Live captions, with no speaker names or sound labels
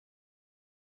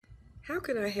how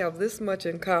can I have this much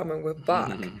in common with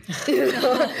Bach? You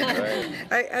know,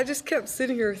 I just kept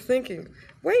sitting here thinking,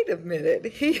 wait a minute,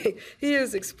 he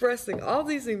is expressing all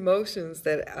these emotions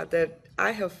that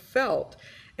I have felt,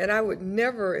 and I would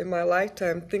never in my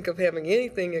lifetime think of having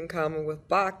anything in common with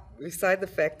Bach, beside the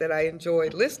fact that I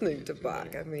enjoyed listening to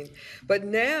Bach. I mean, but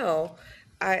now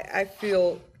I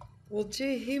feel, well,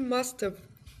 gee, he must have,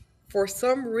 for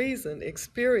some reason,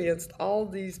 experienced all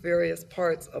these various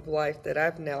parts of life that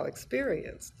I've now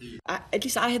experienced. At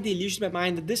least I had the illusion in my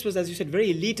mind that this was, as you said,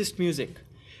 very elitist music.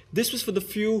 This was for the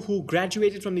few who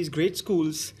graduated from these great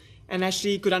schools and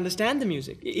actually could understand the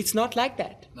music. It's not like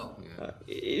that. No.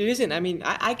 It isn't. I mean,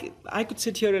 I could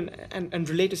sit here and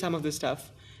relate to some of this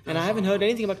stuff, and I haven't heard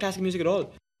anything about classical music at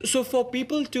all. So for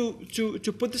people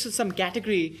to put this in some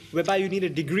category whereby you need a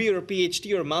degree or a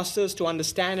PhD or a master's to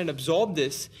understand and absorb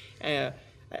this,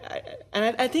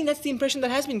 I think that's the impression that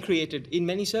has been created in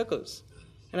many circles.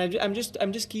 And I'm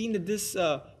just keen that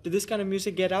this kind of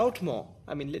music get out more.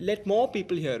 I mean, let more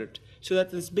people hear it, so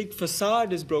that this big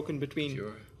facade is broken between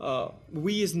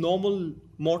we as normal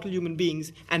mortal human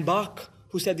beings and Bach,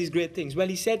 who said these great things. Well,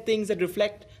 he said things that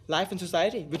reflect life and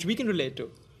society, which we can relate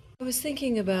to. I was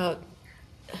thinking about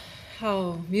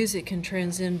how music can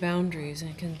transcend boundaries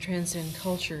and can transcend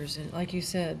cultures, and like you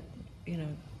said, you know,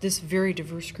 this very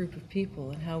diverse group of people,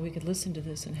 and how we could listen to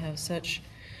this and have such,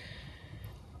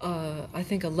 I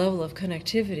think, a level of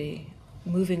connectivity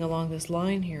moving along this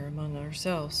line here among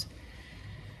ourselves.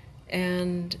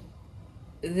 And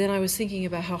then I was thinking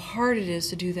about how hard it is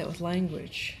to do that with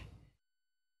language.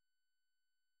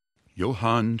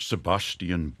 Johann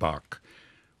Sebastian Bach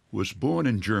was born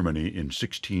in Germany in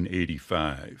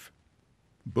 1685.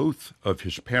 Both of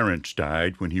his parents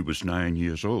died when he was 9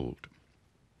 years old.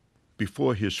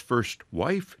 Before his first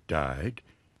wife died,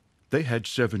 they had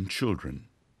 7 children.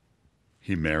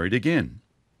 He married again,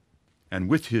 and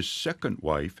with his second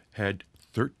wife had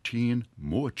 13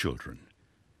 more children.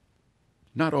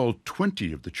 Not all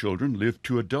 20 of the children lived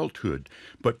to adulthood,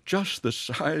 but just the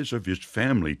size of his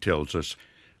family tells us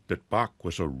that Bach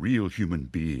was a real human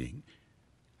being,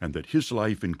 and that his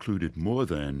life included more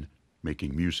than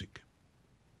making music.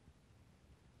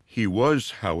 He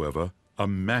was, however, a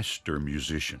master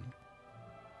musician.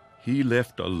 He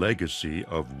left a legacy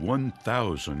of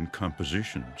 1,000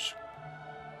 compositions.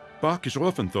 Bach is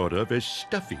often thought of as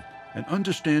stuffy and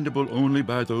understandable only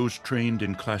by those trained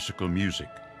in classical music.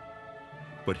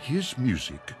 But his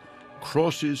music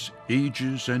crosses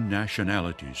ages and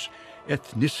nationalities,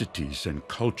 ethnicities and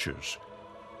cultures,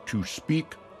 to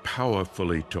speak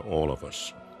powerfully to all of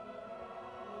us.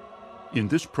 In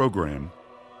this program,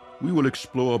 we will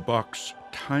explore Bach's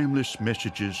timeless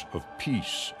messages of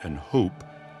peace and hope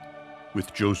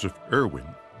with Joseph Erwin.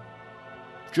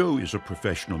 Joe is a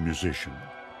professional musician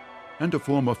and a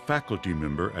former faculty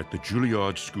member at the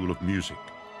Juilliard School of Music.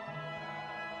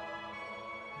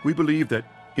 We believe that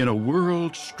in a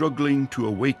world struggling to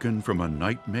awaken from a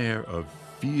nightmare of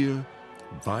fear,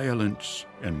 violence,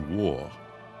 and war,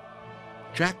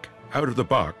 Jack out of the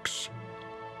box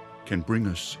can bring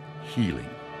us healing.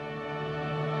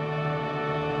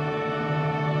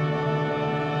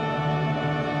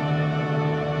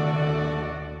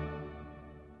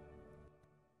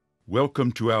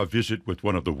 Welcome to our visit with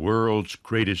one of the world's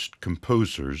greatest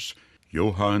composers,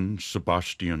 Johann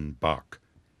Sebastian Bach.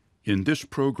 In this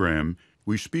program,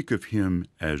 we speak of him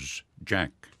as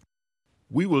Jack.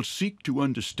 We will seek to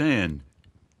understand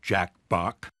Jack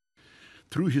Bach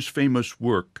through his famous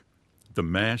work, the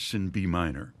Mass in B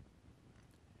minor.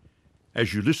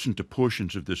 As you listen to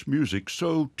portions of this music,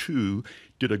 so too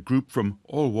did a group from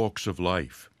all walks of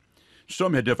life.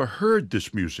 Some had never heard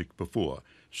this music before.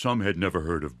 Some had never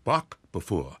heard of Bach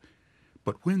before.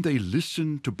 But when they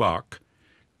listened to Bach,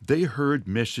 they heard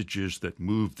messages that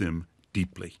moved them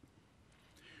deeply.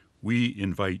 We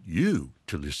invite you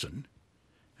to listen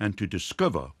and to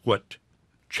discover what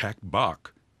Jack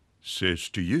Bach says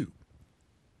to you.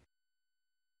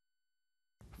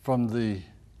 From the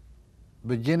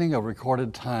beginning of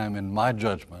recorded time, in my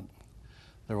judgment,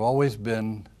 there have always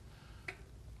been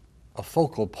a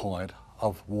focal point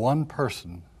of one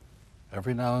person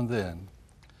every now and then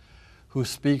who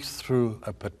speaks through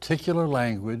a particular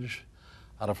language,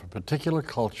 out of a particular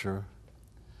culture,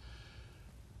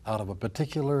 out of a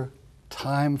particular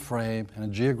time frame and a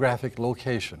geographic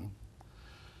location.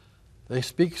 They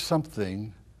speak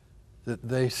something that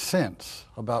they sense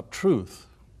about truth,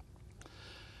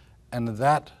 and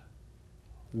that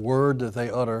word that they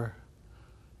utter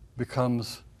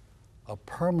becomes a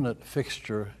permanent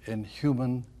fixture in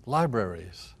human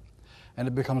libraries, and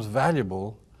it becomes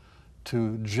valuable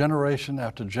to generation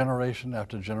after generation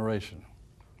after generation.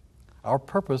 Our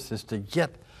purpose is to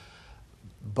get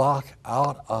Bach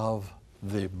out of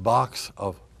the box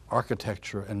of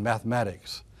architecture and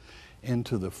mathematics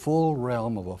into the full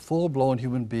realm of a full-blown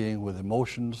human being with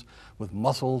emotions, with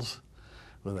muscles,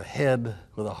 with a head,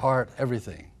 with a heart,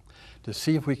 everything, to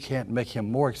see if we can't make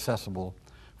him more accessible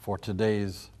for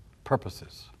today's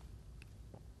purposes.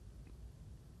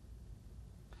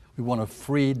 We want to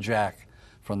free Jack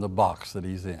from the box that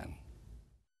he's in.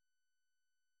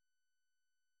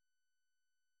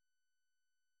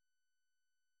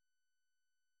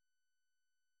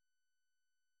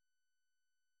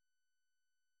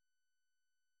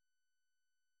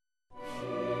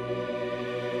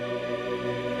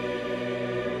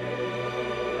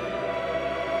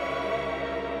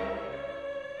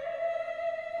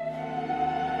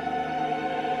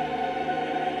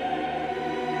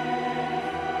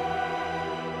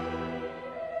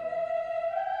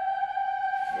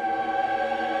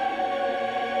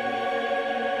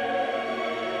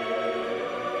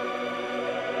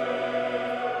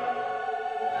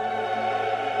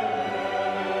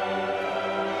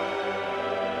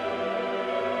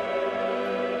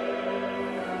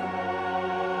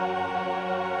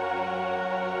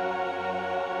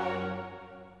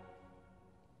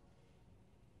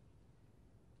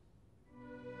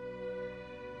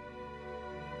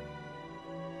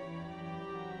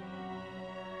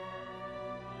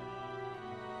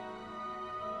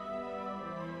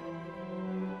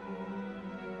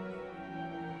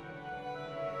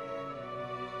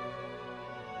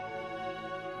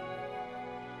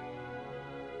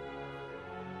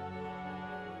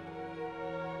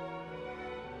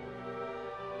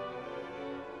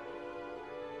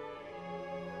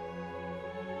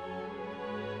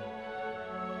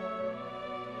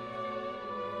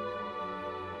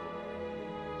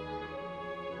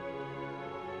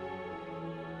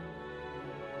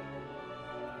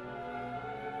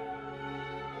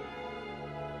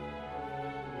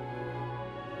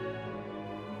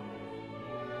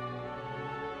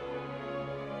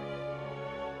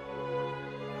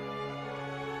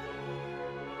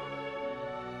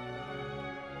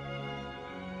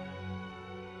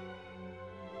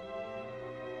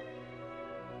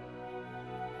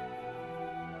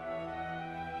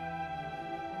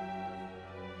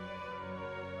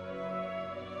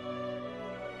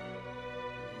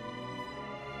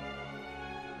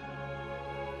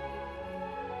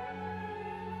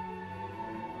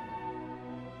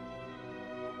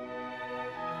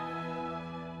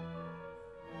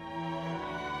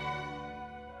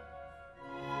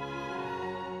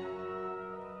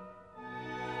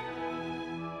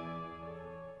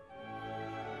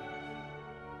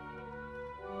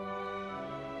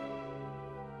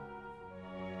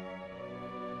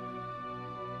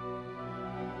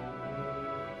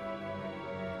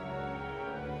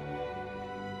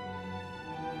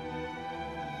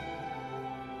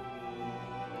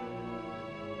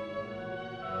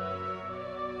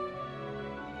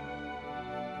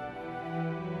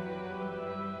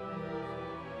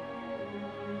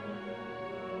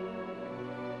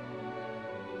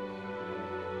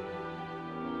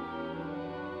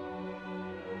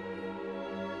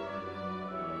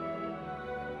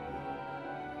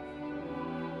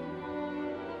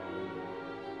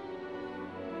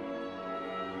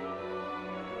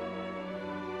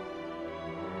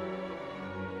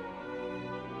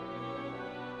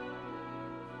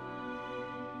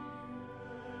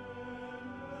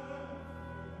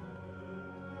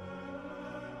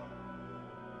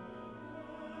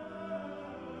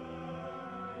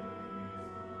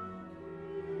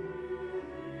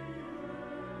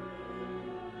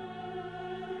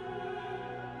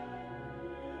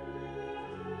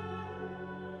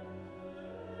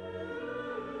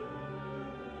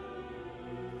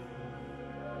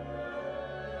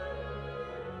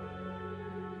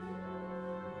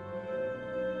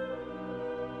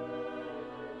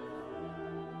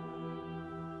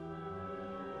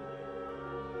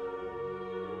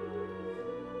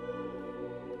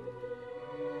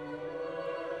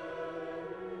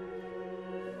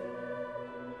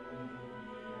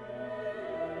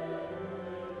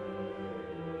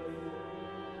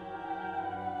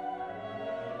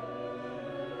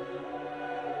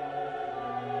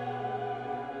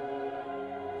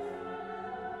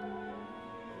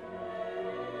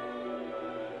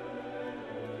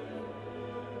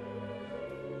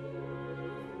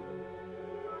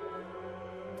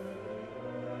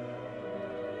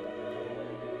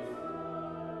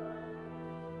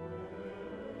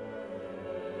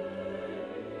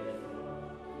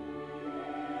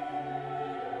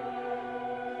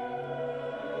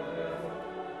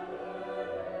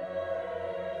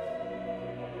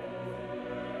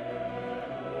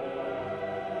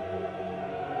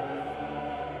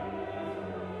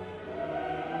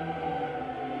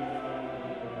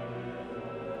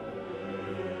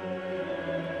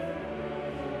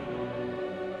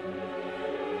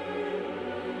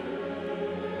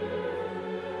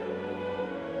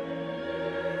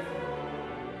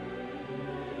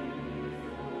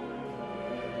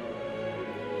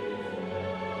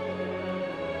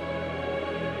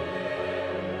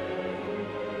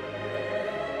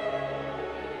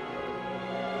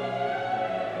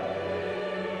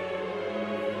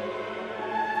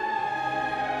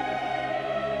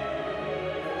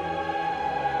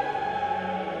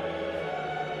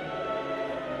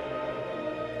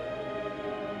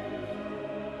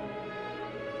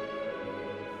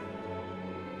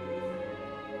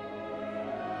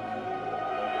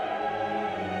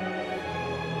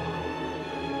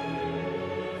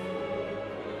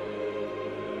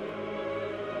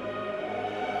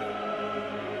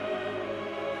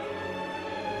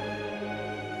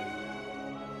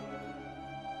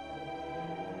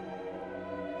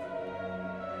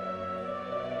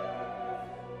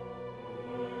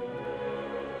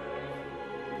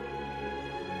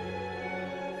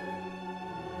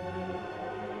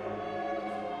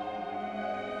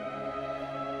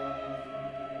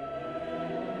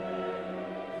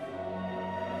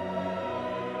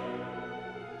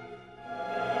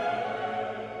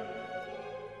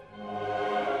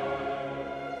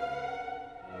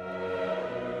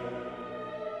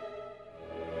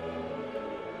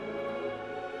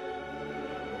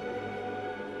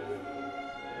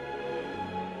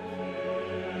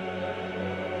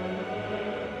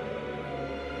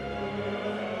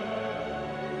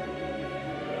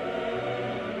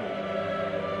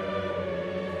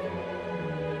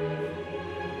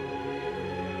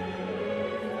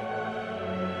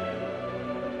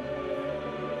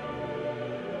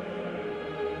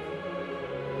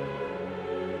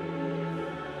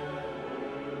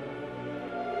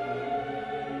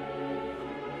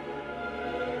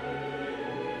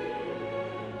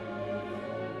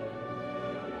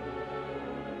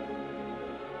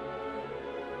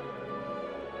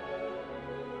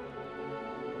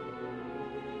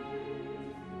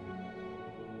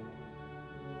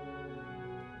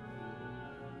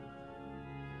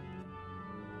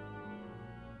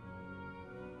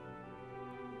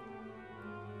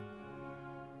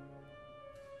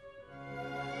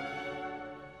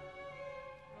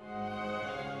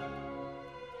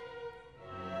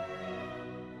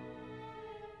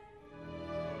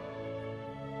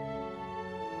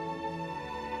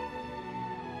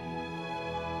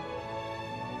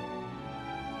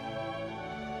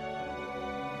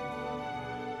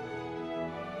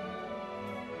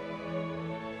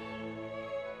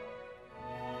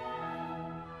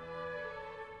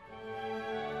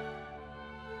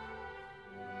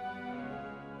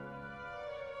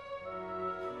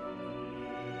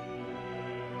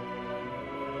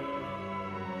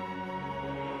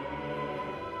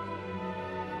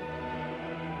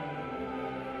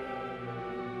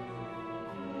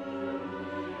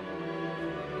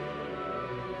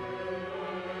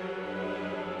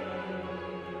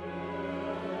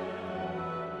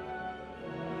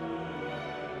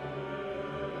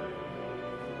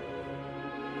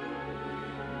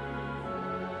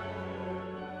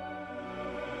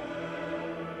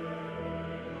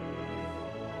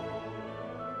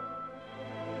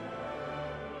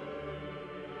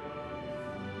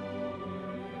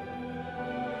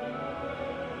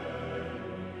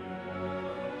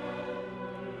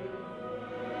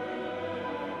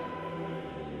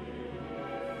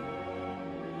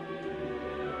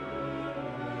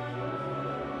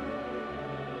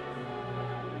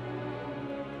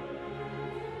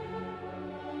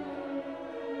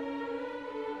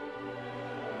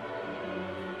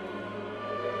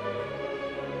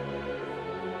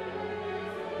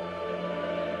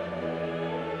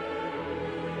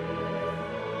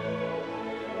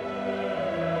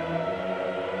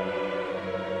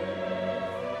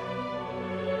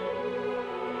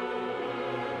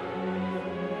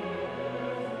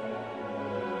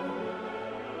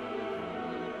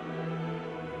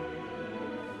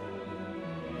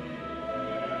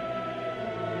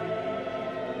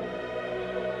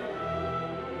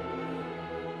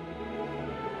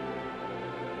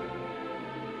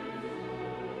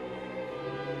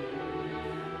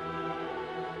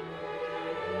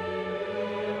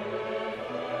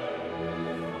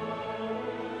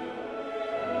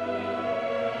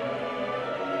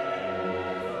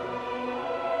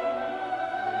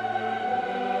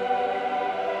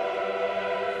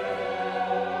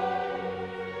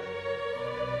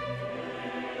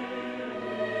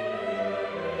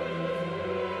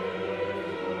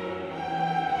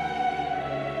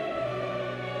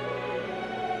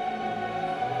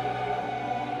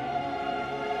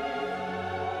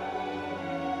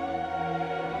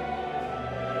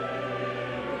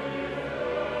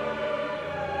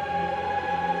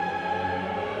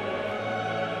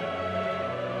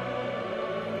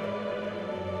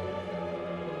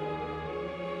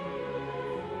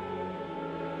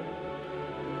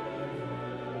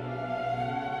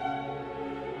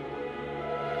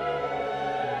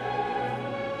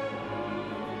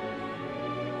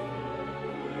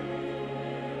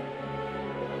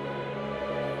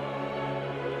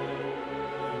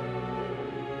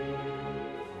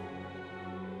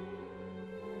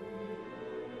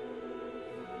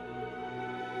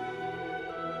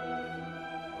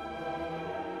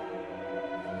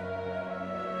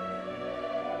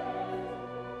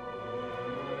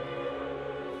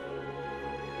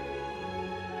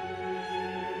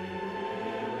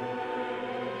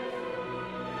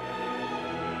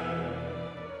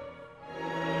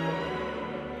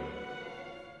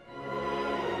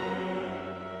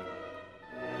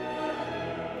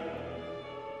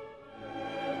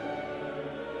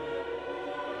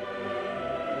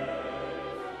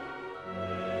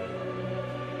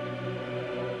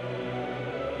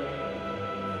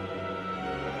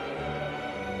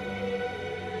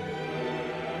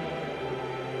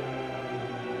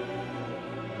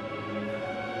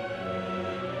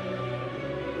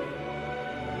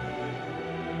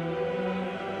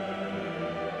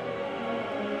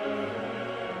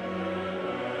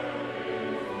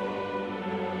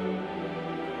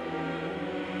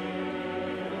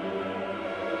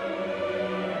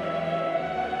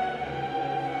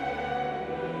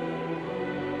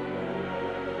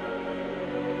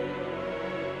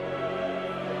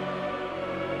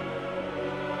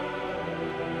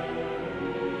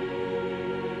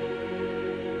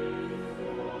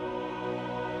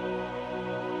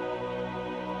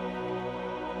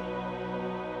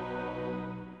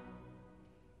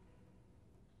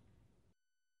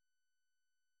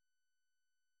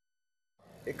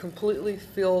 It completely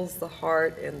fills the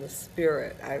heart and the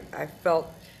spirit. I felt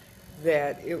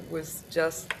that it was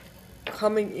just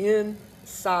coming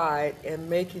inside and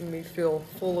making me feel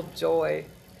full of joy.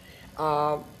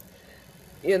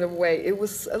 In a way, it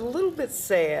was a little bit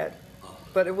sad,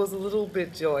 but it was a little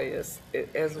bit joyous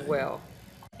as well.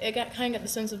 It kind of got the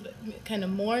sense of kind of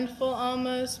mournful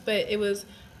almost, but it was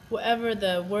wherever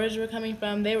the words were coming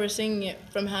from, they were singing it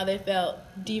from how they felt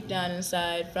deep down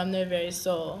inside, from their very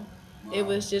soul. It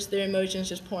was just their emotions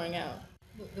just pouring out.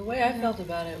 The way I felt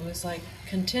about it was like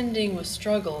contending with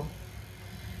struggle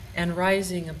and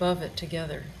rising above it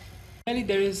together. Really,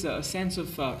 there is a sense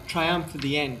of triumph at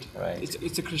the end. Right.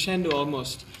 It's a crescendo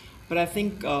almost. But I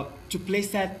think to place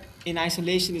that in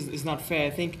isolation is not fair. I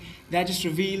think that just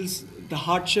reveals the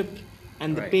hardship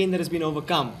and the pain that has been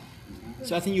overcome.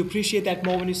 So I think you appreciate that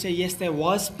more when you say, yes, there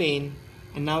was pain,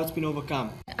 and now it's been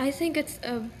overcome. I think it's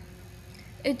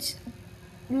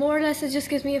more or less, it just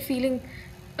gives me a feeling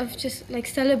of just like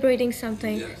celebrating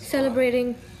something,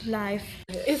 celebrating life.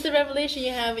 It's the revelation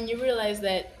you have when you realize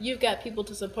that you've got people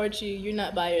to support you, you're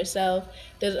not by yourself,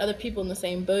 there's other people in the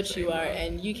same boat you are,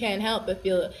 and you can't help but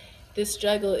feel this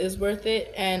struggle is worth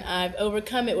it, and I've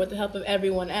overcome it with the help of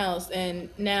everyone else, and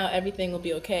now everything will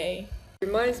be okay. It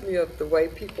reminds me of the way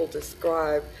people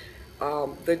describe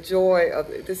the joy of,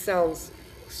 this sounds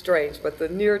strange, but the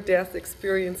near-death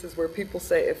experiences where people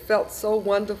say, it felt so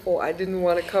wonderful, I didn't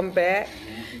want to come back,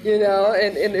 you know,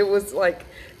 and it was like,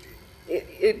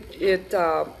 it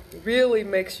really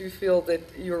makes you feel that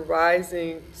you're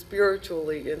rising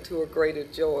spiritually into a greater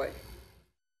joy.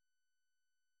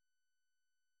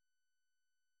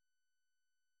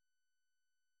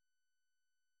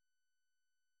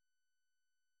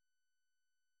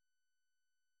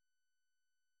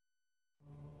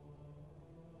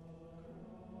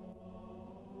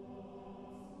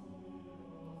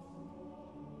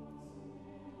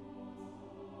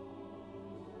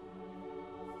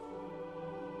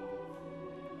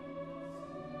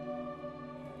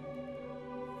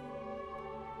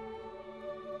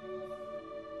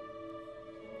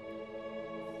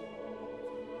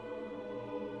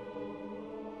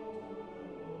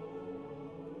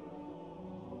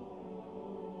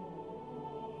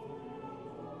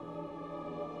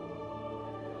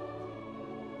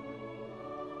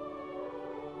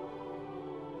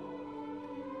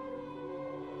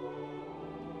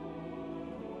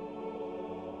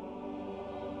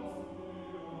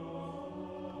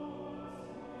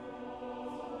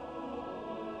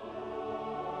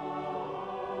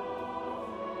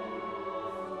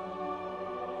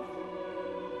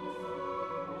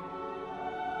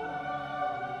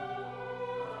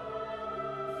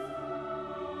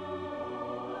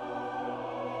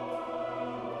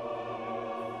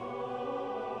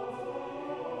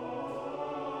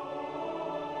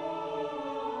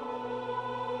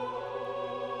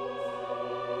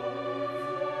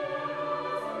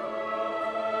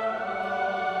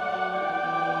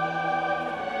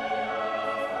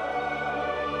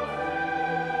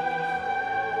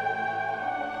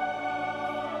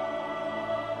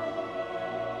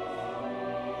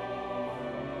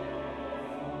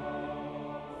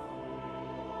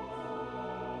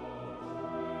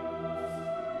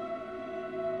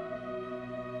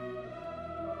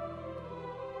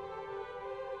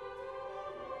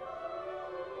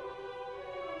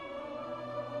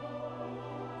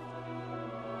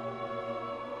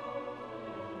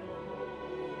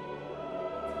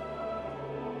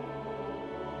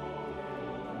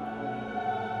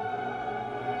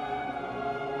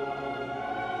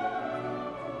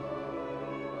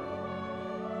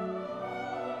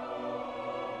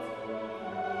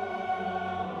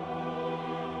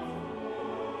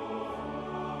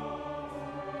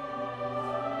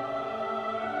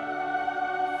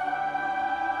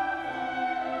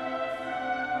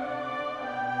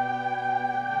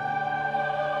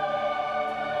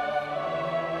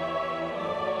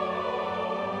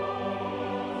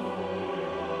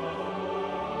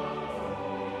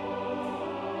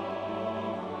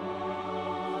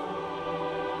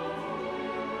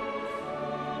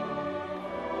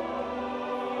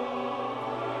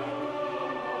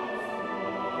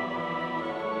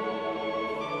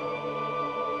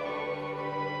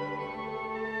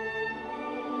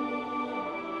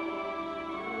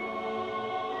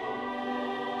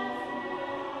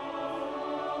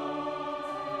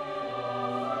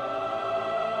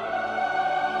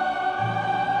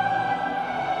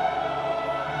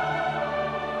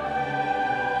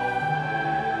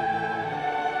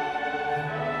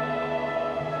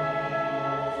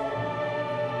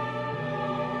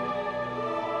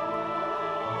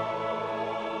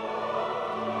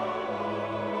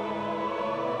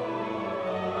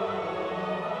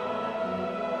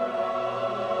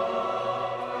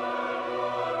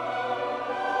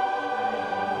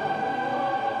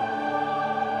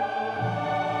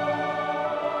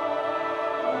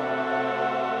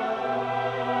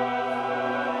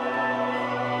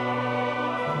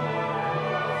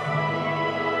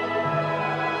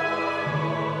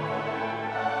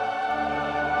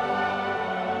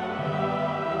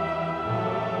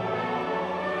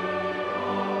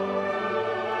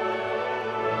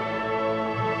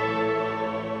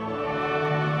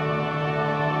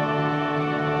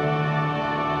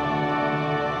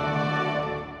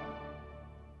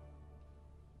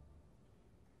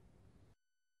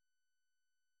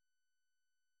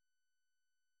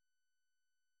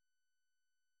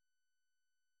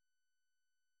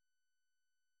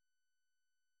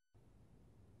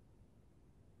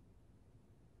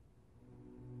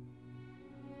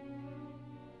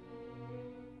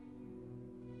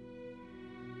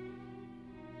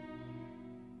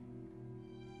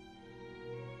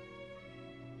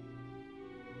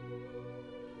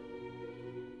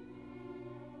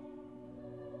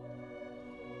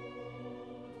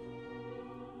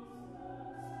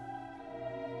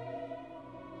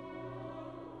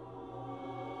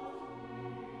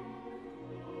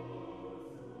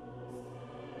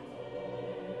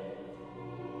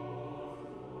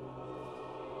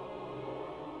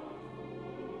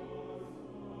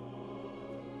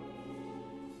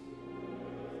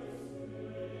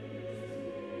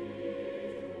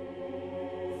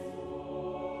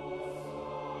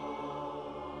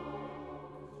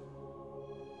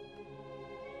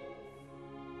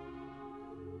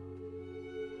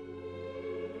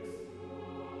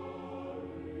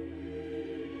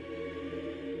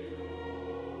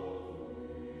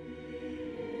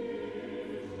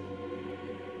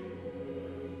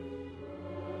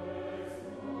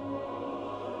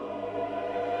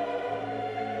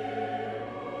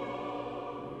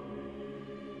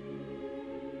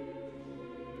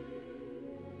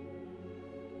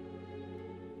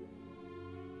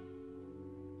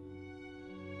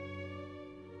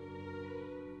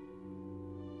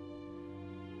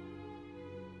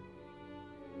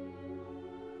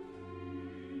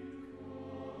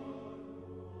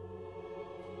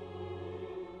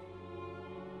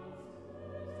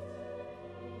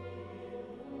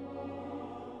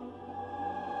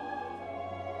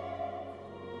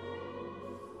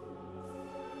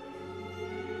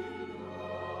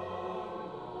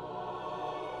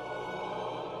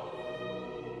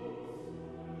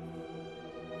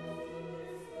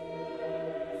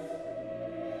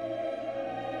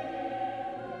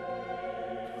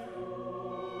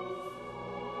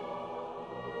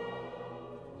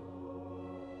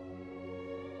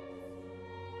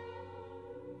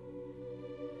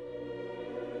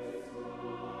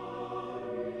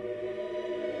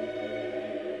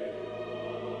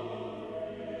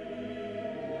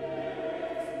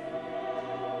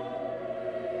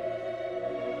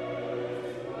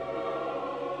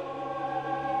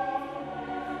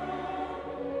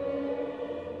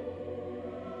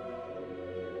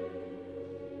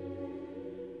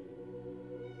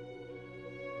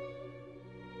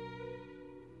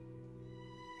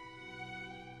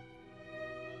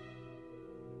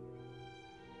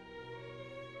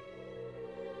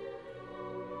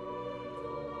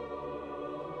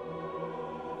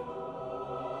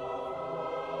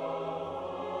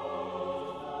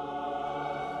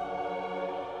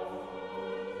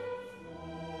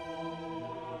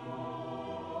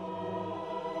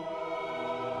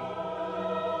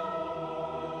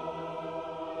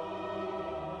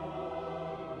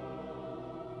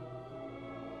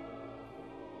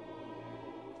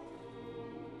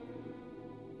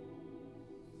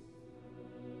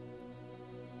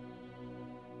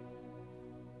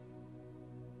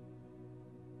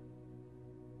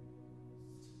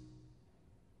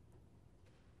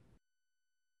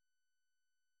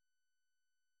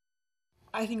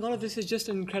 I think all of this is just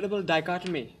an incredible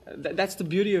dichotomy. That's the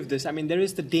beauty of this. I mean, there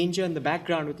is the danger in the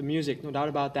background with the music, no doubt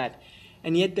about that.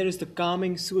 And yet there is the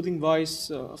calming, soothing voice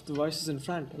of the voices in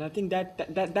front. And I think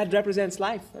that represents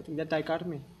life. I think that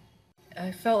dichotomy.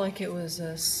 I felt like it was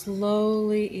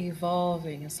slowly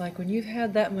evolving. It's like when you've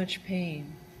had that much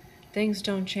pain, things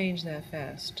don't change that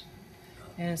fast.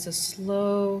 And it's a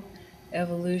slow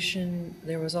evolution.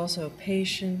 There was also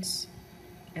patience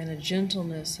and a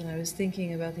gentleness. And I was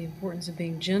thinking about the importance of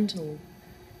being gentle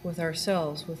with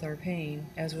ourselves, with our pain,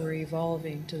 as we're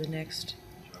evolving to the next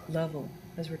level,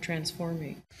 as we're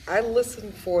transforming. I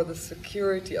listened for the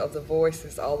security of the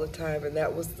voices all the time, and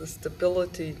that was the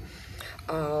stability.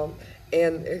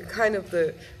 And kind of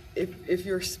if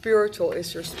you're spiritual,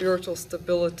 it's your spiritual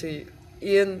stability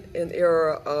in an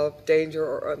era of danger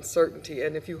or uncertainty.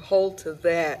 And if you hold to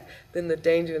that, then the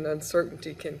danger and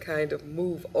uncertainty can kind of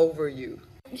move over you.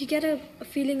 You get a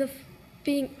feeling of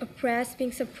being oppressed,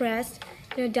 being suppressed,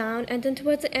 down, and then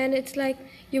towards the end, it's like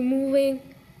you're moving,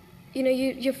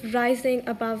 you're rising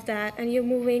above that, and you're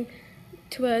moving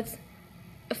towards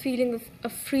a feeling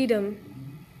of freedom.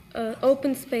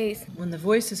 Open space. When the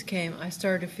voices came, I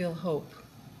started to feel hope.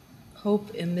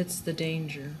 Hope amidst the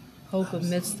danger. Hope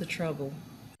amidst the trouble.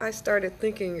 I started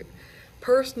thinking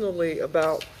personally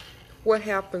about what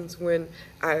happens when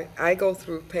I go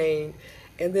through pain,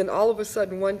 and then all of a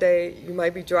sudden one day you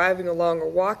might be driving along or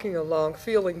walking along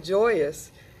feeling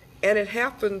joyous, and it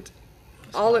happened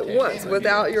all at once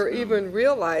without your even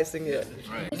realizing it.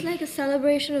 It's like a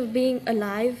celebration of being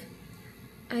alive,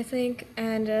 I think,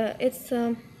 and it's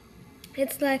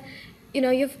like,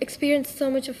 you've experienced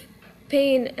so much of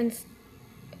pain and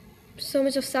so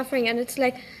much of suffering, and it's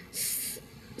like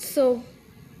so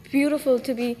beautiful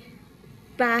to be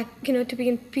back, to be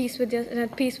in peace with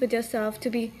at peace with yourself, to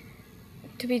be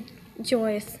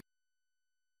joyous.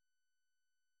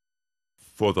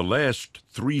 For the last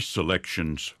three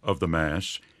selections of the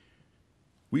Mass,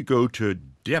 we go to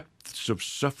depths of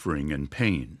suffering and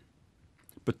pain.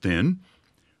 But then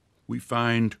we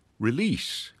find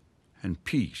release and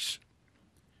peace.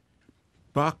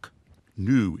 Bach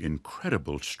knew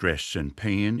incredible stress and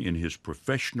pain in his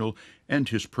professional and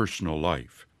his personal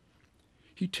life.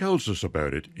 He tells us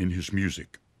about it in his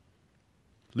music.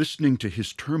 Listening to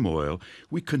his turmoil,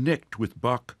 we connect with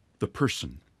Bach, the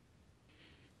person.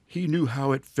 He knew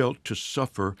how it felt to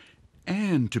suffer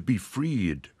and to be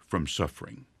freed from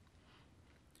suffering.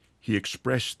 He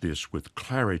expressed this with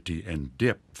clarity and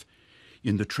depth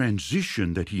in the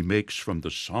transition that he makes from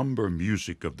the somber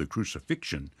music of the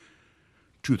crucifixion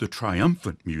to the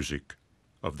triumphant music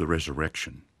of the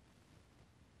resurrection.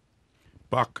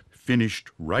 Bach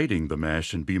finished writing the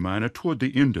Mass in B minor toward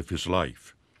the end of his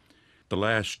life. The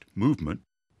last movement,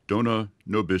 Dona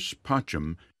nobis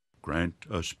pacem, grant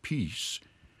us peace,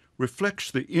 reflects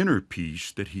the inner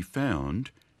peace that he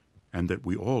found and that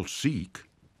we all seek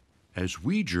as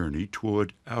we journey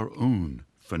toward our own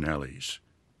finales.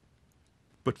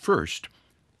 But first,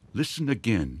 listen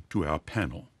again to our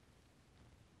panel.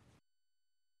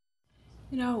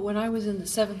 When I was in the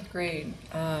 7th grade,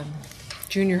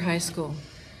 junior high school,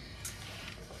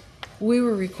 we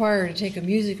were required to take a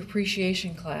music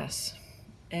appreciation class.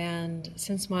 And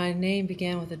since my name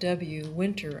began with a W,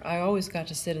 Winter, I always got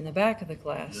to sit in the back of the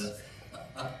class.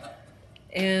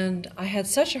 And I had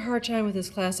such a hard time with this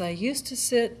class. I used to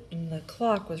sit, and the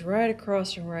clock was right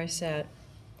across from where I sat.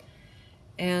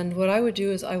 And what I would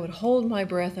do is I would hold my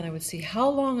breath, and I would see how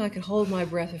long I could hold my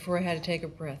breath before I had to take a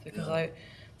breath, because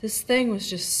this thing was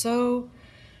just so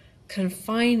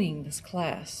confining, this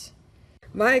class.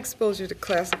 My exposure to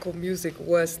classical music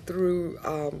was through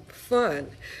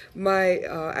fun.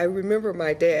 I remember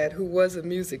my dad, who was a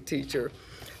music teacher,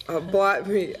 bought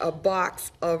me a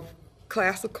box of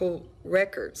classical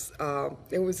records.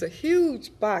 It was a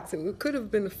huge box. It could have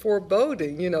been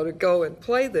foreboding, to go and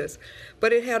play this,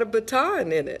 but it had a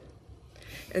baton in it.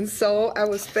 And so I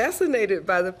was fascinated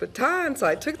by the baton, so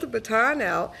I took the baton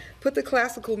out, put the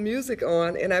classical music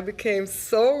on, and I became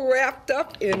so wrapped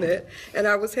up in it, and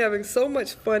I was having so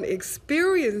much fun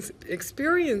experiencing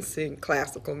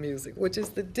classical music, which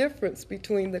is the difference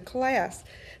between the class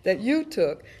that you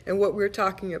took and what we're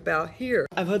talking about here.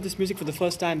 I've heard this music for the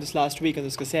first time this last week on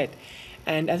this cassette,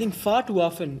 and I think far too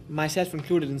often, myself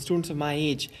included, and students of my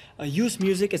age, use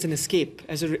music as an escape,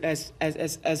 as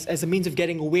a means of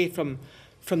getting away from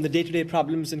the day-to-day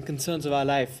problems and concerns of our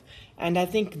life. And I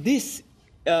think this,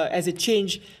 as a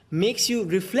change, makes you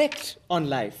reflect on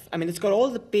life. I mean, it's got all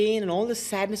the pain and all the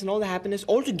sadness and all the happiness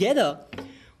all together,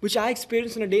 which I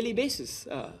experience on a daily basis.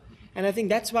 And I think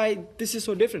that's why this is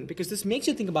so different, because this makes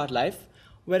you think about life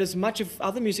whereas much of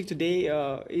other music today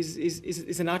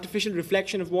is an artificial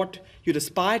reflection of what you'd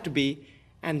aspire to be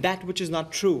and that which is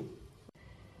not true.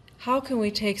 How can we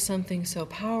take something so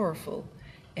powerful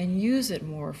and use it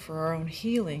more for our own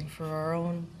healing, for our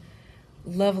own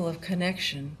level of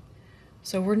connection?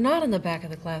 So we're not in the back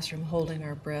of the classroom holding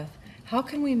our breath. How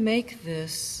can we make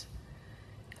this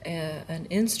an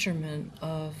instrument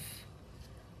of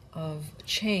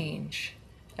change,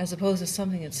 as opposed to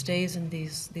something that stays in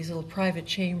these little private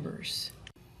chambers?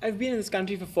 I've been in this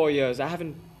country for 4 years. I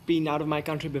haven't been out of my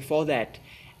country before that.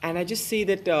 And I just see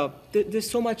that there's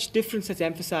so much difference that's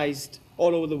emphasized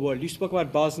all over the world. You spoke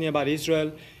about Bosnia, about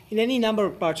Israel, in any number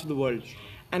of parts of the world.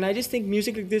 And I just think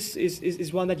music like this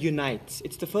is one that unites.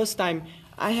 It's the first time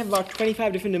I have about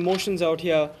 25 different emotions out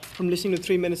here from listening to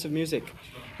 3 minutes of music.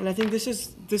 And I think this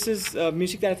is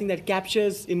music that I think that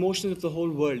captures emotions of the whole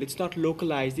world. It's not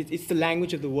localized. It's the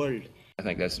language of the world. I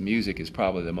think that's music is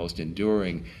probably the most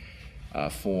enduring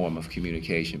form of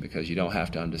communication, because you don't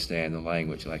have to understand the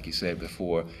language. Like you said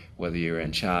before, whether you're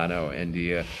in China or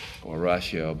India or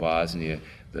Russia or Bosnia,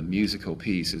 the musical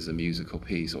piece is a musical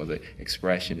piece, or the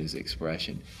expression is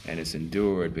expression. And it's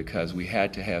endured because we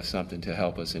had to have something to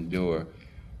help us endure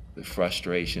the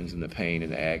frustrations and the pain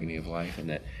and the agony of life,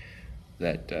 and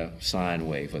that sine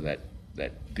wave, or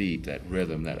that beat, that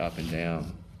rhythm, that up and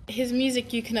down. His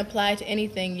music you can apply to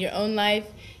anything, your own life,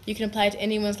 you can apply it to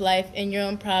anyone's life and your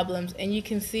own problems, and you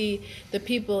can see the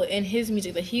people in his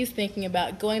music that he's thinking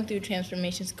about going through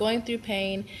transformations, going through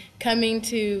pain, coming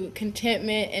to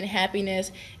contentment and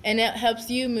happiness, and it helps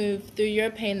you move through your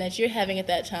pain that you're having at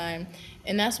that time.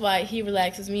 And that's why he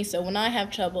relaxes me. So when I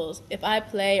have troubles, if I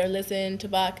play or listen to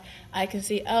Bach, I can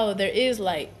see, oh, there is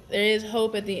light, there is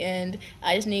hope at the end.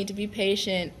 I just need to be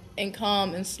patient and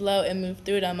calm and slow and move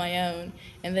through it on my own,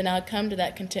 and then I'll come to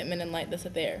that contentment and light that's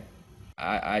there.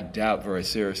 I doubt very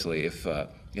seriously if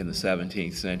in the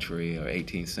 17th century or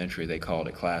 18th century they called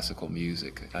it classical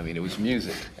music. I mean, it was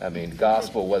music. I mean,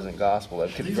 gospel wasn't gospel.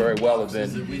 It could very well have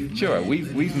been. Sure,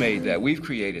 we've made that. We've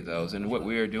created those, and what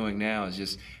we are doing now is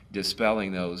just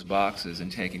dispelling those boxes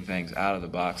and taking things out of the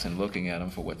box and looking at them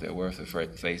for what they're worth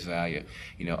at face value.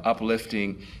 You know,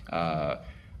 uplifting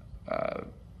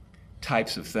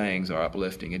types of things are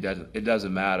uplifting. It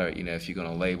doesn't matter, you know, if you're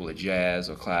going to label it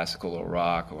jazz or classical or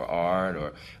rock or art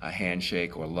or a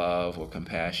handshake or love or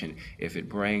compassion. If it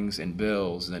brings and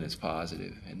builds, then it's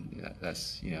positive, and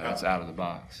that's, you know, that's out of the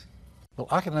box. Well,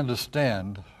 I can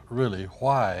understand really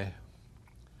why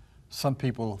some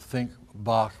people think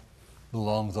Bach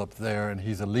belongs up there and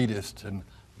he's elitist and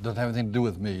doesn't have anything to do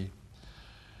with me,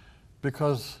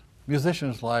 because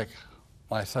musicians like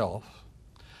myself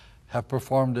have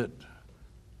performed it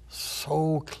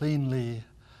so cleanly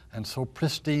and so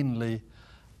pristinely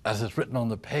as it's written on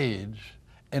the page,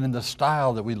 and in the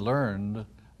style that we learned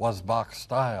was Bach's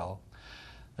style,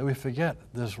 that we forget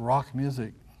there's rock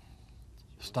music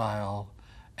style,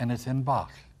 and it's in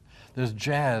Bach. There's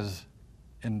jazz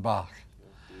in Bach.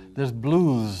 There's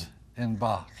blues in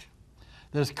Bach.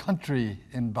 There's country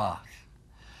in Bach.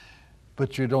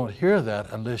 But you don't hear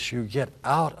that unless you get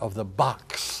out of the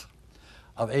box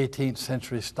of 18th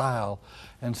century style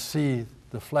and see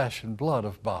the flesh and blood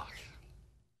of Bach.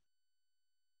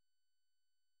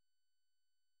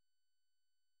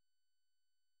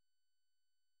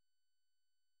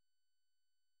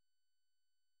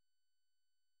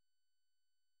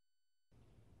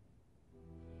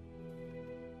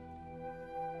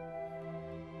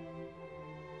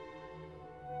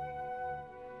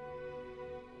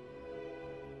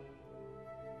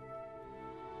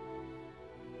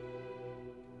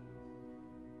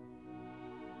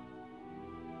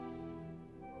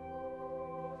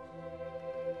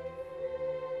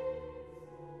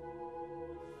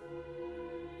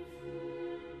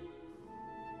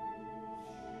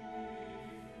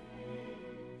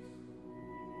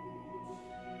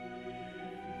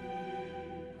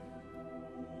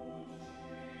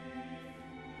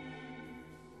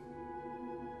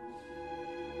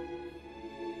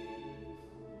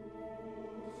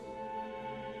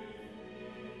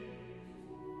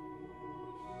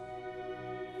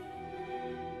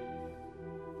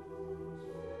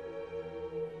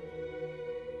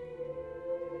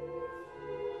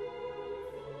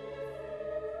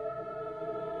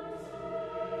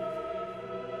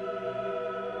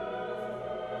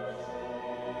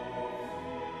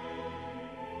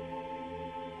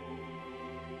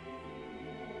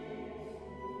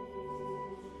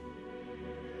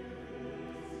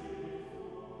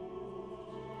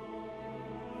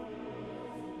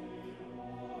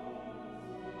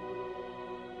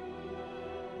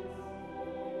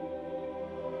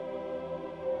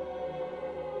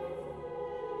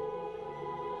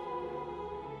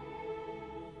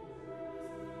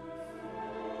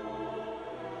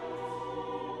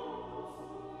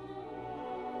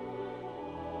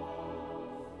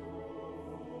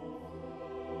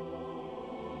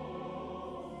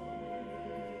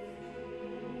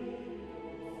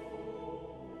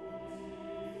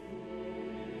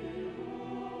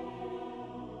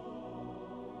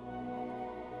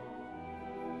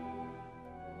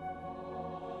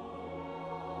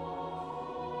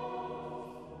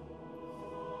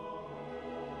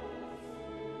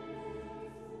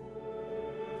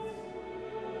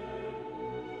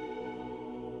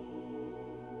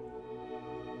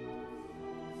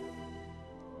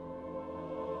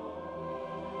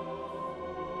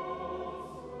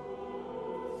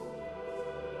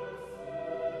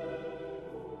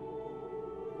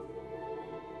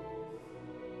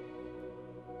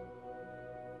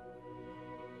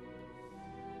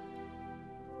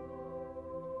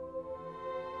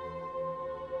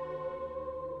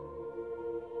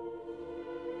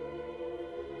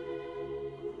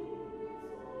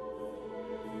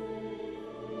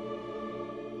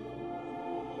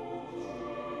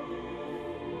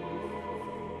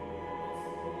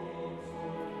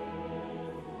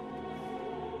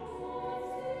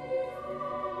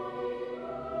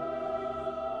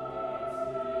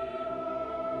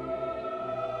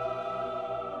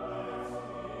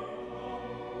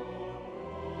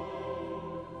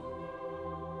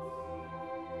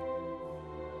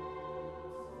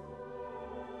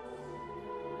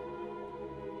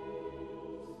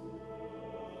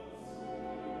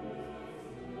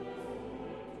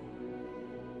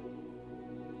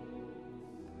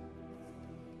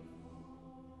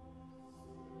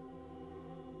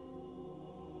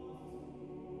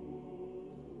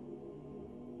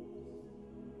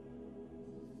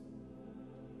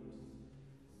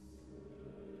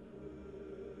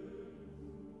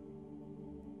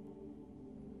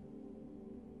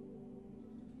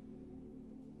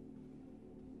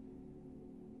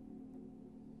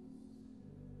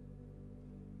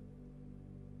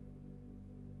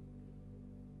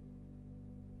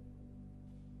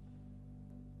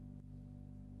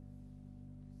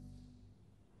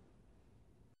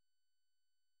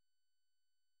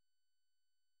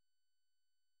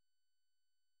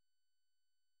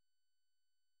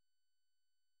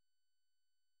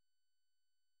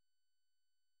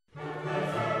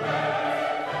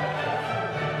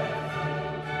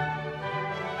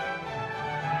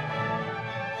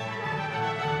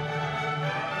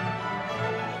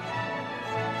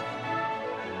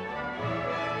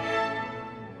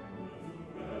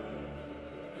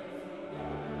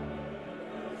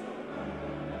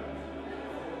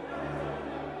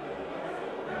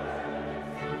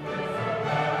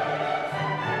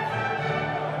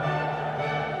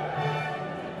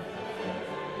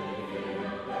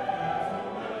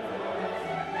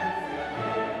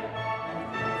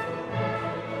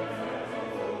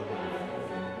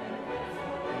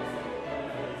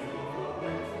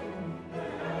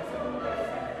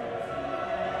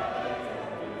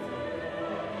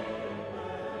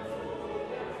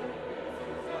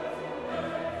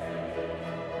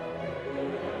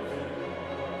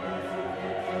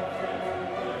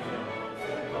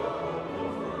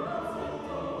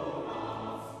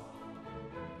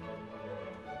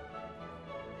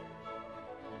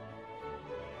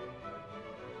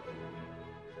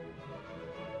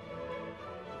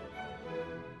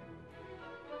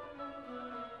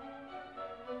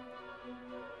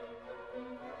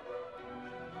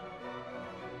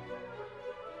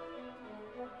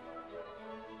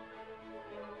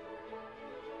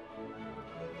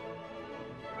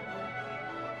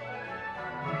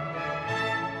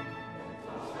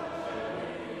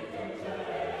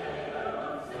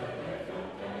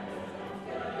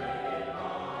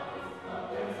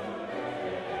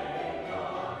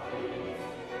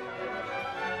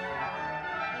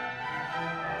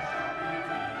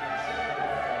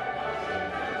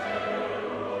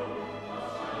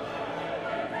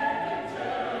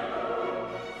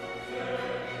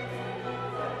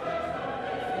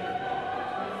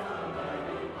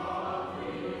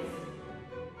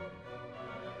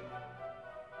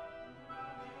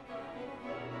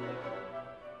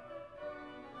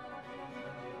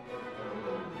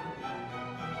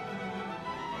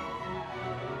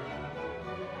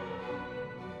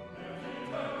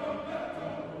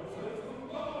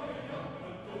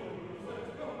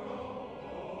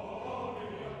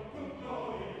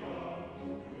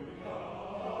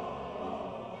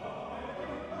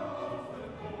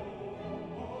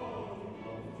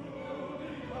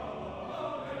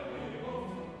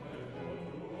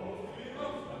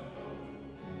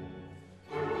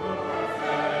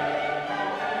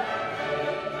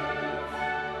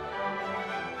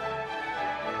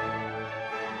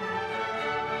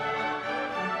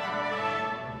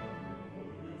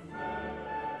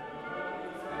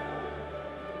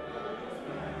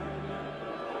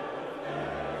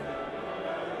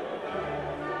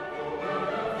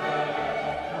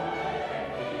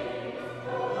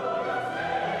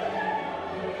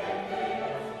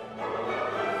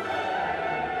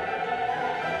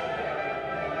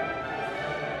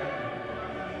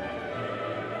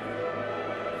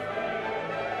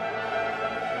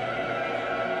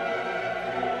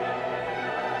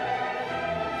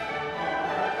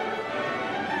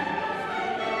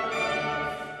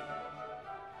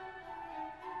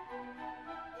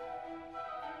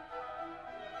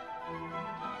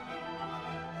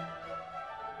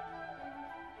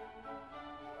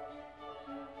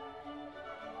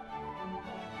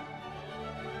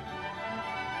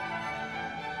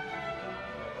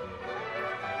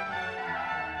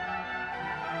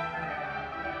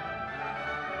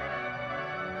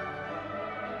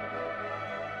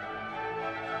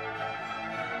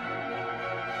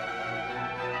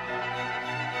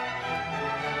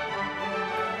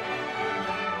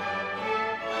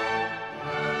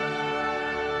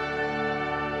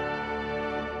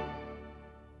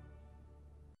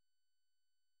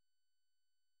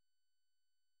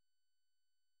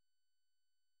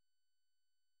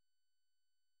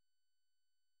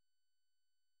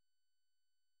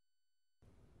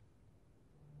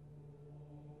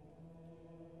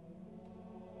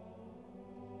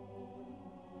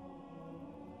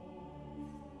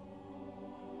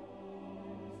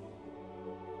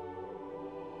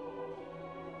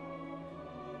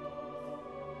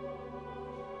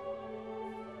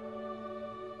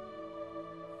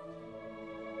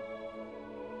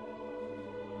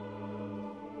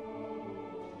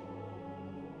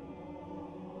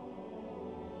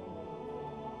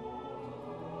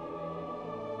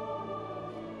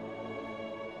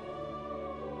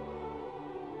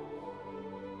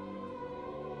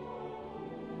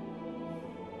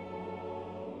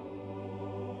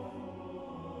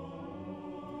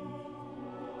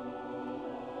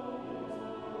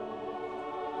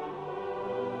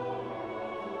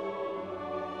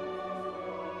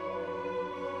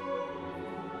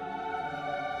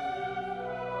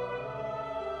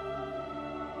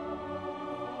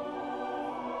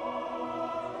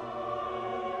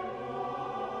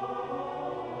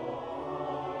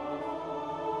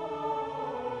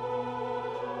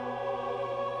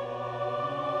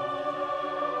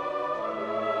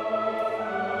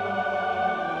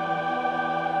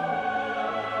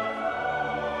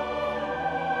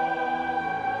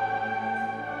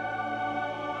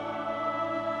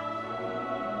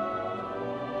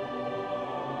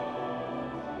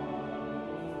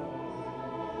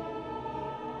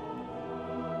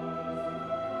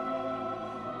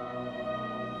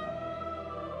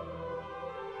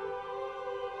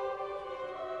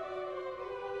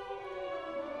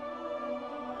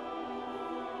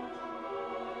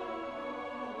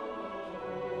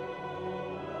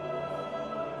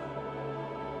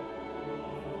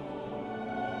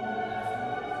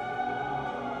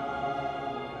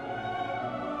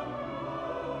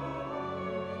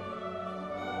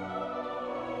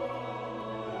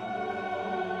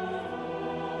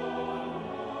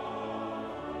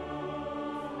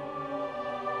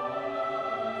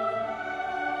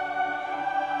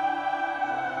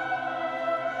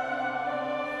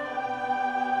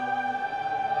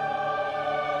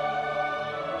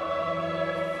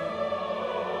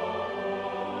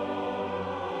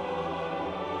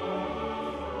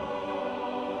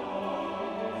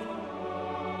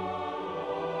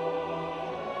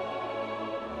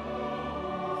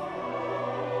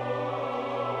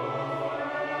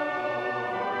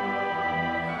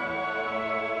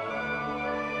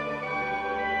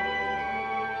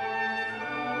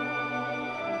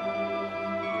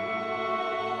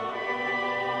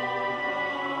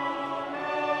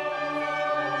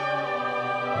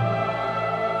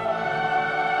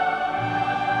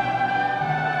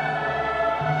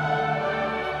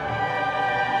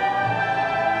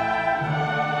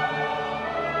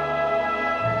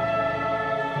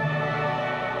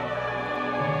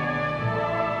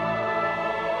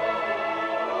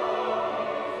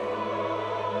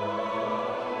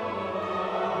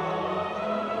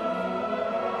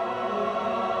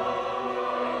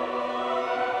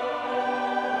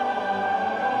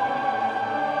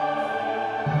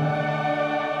 Thank you.